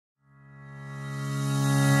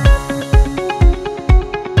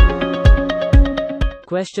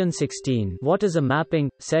Question 16. What is a mapping,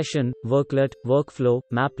 session, worklet, workflow,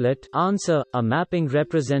 maplet? Answer. A mapping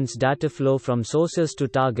represents data flow from sources to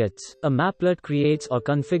targets. A maplet creates or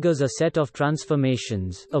configures a set of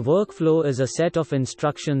transformations. A workflow is a set of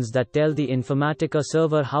instructions that tell the Informatica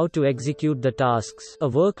server how to execute the tasks. A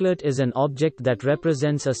worklet is an object that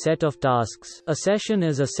represents a set of tasks. A session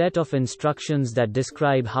is a set of instructions that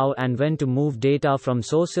describe how and when to move data from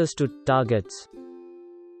sources to targets.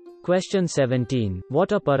 Question 17.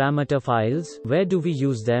 What are parameter files? Where do we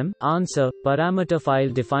use them? Answer. Parameter file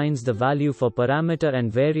defines the value for parameter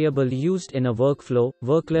and variable used in a workflow,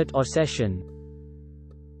 worklet or session.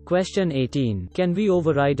 Question 18. Can we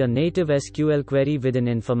override a native SQL query within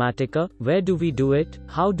Informatica? Where do we do it?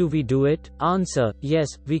 How do we do it? Answer. Yes,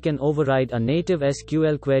 we can override a native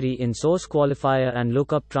SQL query in source qualifier and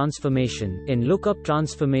lookup transformation. In lookup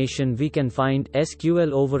transformation we can find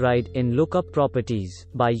SQL override in lookup properties.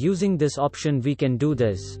 By using this option we can do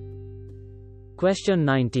this. Question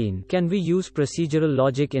 19. Can we use procedural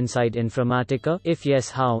logic inside Informatica? If yes,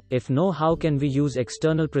 how? If no, how can we use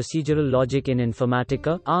external procedural logic in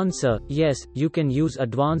Informatica? Answer. Yes, you can use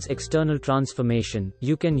advanced external transformation.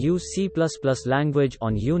 You can use C++ language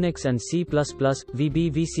on Unix and C++,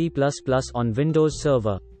 VB C++ on Windows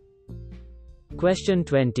Server. Question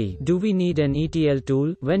 20. Do we need an ETL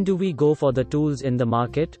tool? When do we go for the tools in the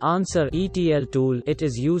market? Answer. ETL tool. It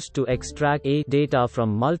is used to extract data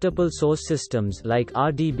from multiple source systems like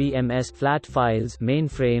RDBMS, flat files,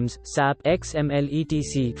 mainframes, SAP, XML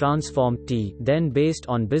etc. transform T, then based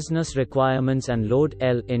on business requirements and load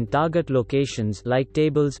L in target locations like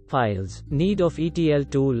tables, files. Need of ETL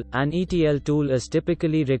tool. An ETL tool is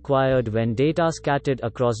typically required when data scattered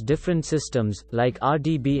across different systems like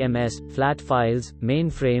RDBMS, flat files,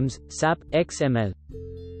 mainframes, SAP, XML.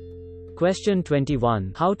 Question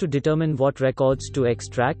 21. How to determine what records to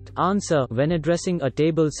extract? Answer. When addressing a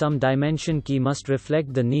table, some dimension key must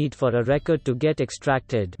reflect the need for a record to get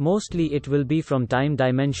extracted. Mostly it will be from time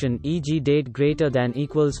dimension, e.g. date greater than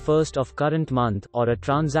equals 1st of current month, or a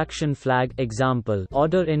transaction flag, example,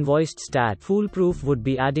 order invoiced stat. Foolproof would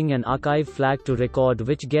be adding an archive flag to record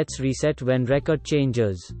which gets reset when record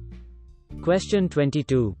changes. Question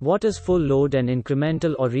 22. What is full load and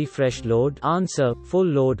incremental or refresh load? Answer. Full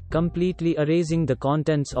load, completely erasing the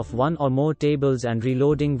contents of one or more tables and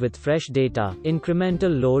reloading with fresh data.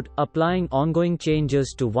 Incremental load, applying ongoing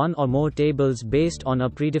changes to one or more tables based on a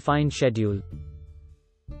predefined schedule.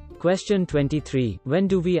 Question 23. When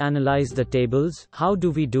do we analyze the tables? How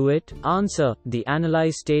do we do it? Answer. The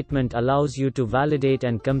analyze statement allows you to validate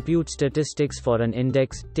and compute statistics for an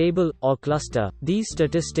index, table, or cluster. These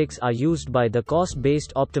statistics are used by the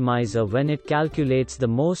cost-based optimizer when it calculates the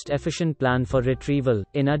most efficient plan for retrieval.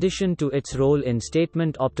 In addition to its role in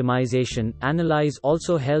statement optimization, analyze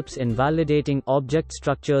also helps in validating object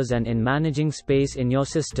structures and in managing space in your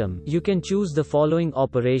system. You can choose the following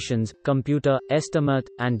operations: computer, estimate,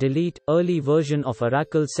 and delete. Early version of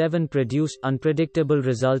Oracle 7 produced unpredictable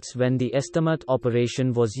results when the estimate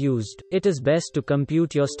operation was used. It is best to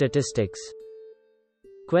compute your statistics.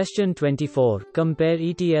 Question 24. Compare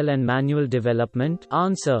ETL and manual development.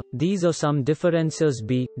 Answer. These are some differences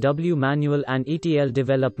B.W. manual and ETL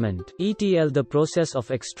development. ETL, the process of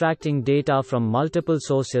extracting data from multiple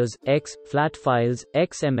sources, X, flat files,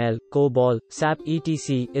 XML, COBOL, SAP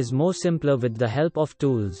etc. is more simpler with the help of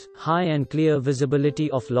tools. High and clear visibility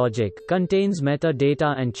of logic. Contains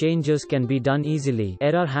metadata and changes can be done easily.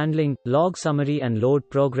 Error handling, log summary and load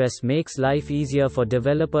progress makes life easier for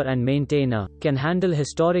developer and maintainer. Can handle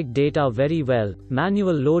historic data very well.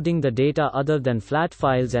 Manual loading the data other than flat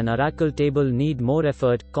files and Oracle table need more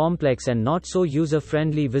effort, complex and not so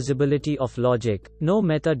user-friendly visibility of logic. No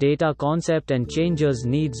metadata concept and changes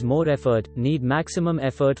needs more effort, need maximum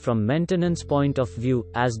effort from maintenance point of view.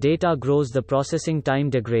 As data grows the processing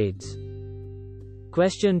time degrades.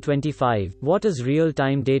 Question 25. What is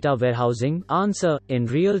real-time data warehousing? Answer. In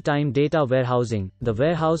real-time data warehousing, the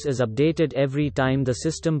warehouse is updated every time the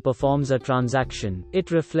system performs a transaction.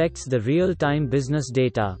 It reflects the real-time business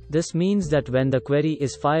data. This means that when the query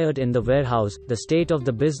is fired in the warehouse, the state of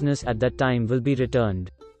the business at that time will be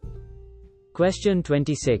returned. Question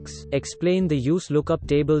 26. Explain the use lookup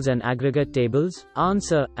tables and aggregate tables.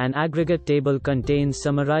 Answer. An aggregate table contains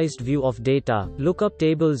summarized view of data. Lookup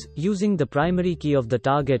tables, using the primary key of the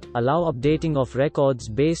target, allow updating of records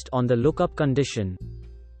based on the lookup condition.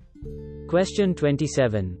 Question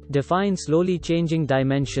 27. Define slowly changing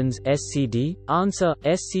dimensions, SCD. Answer: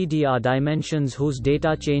 SCD are dimensions whose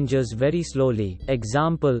data changes very slowly.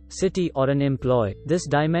 Example: city or an employee. This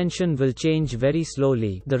dimension will change very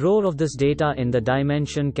slowly. The row of this data in the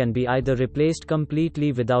dimension can be either replaced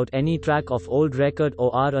completely without any track of old record,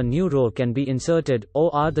 or a new row can be inserted,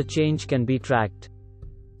 or the change can be tracked.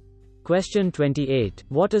 Question 28.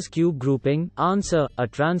 What is cube grouping? Answer: a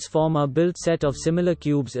transformer-built set of similar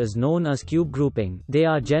cubes is known as cube grouping. They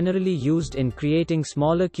are generally used in creating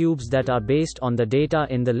smaller cubes that are based on the data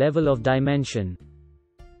in the level of dimension.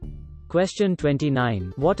 Question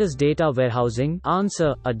 29. What is data warehousing?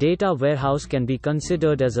 Answer: a data warehouse can be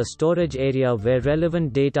considered as a storage area where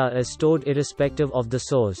relevant data is stored irrespective of the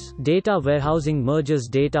source. Data warehousing merges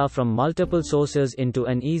data from multiple sources into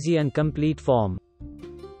an easy and complete form.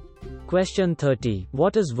 Question 30.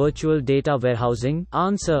 What is virtual data warehousing?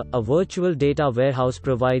 Answer: a virtual data warehouse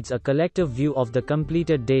provides a collective view of the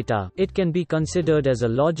completed data. It can be considered as a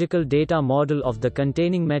logical data model of the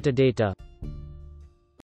containing metadata.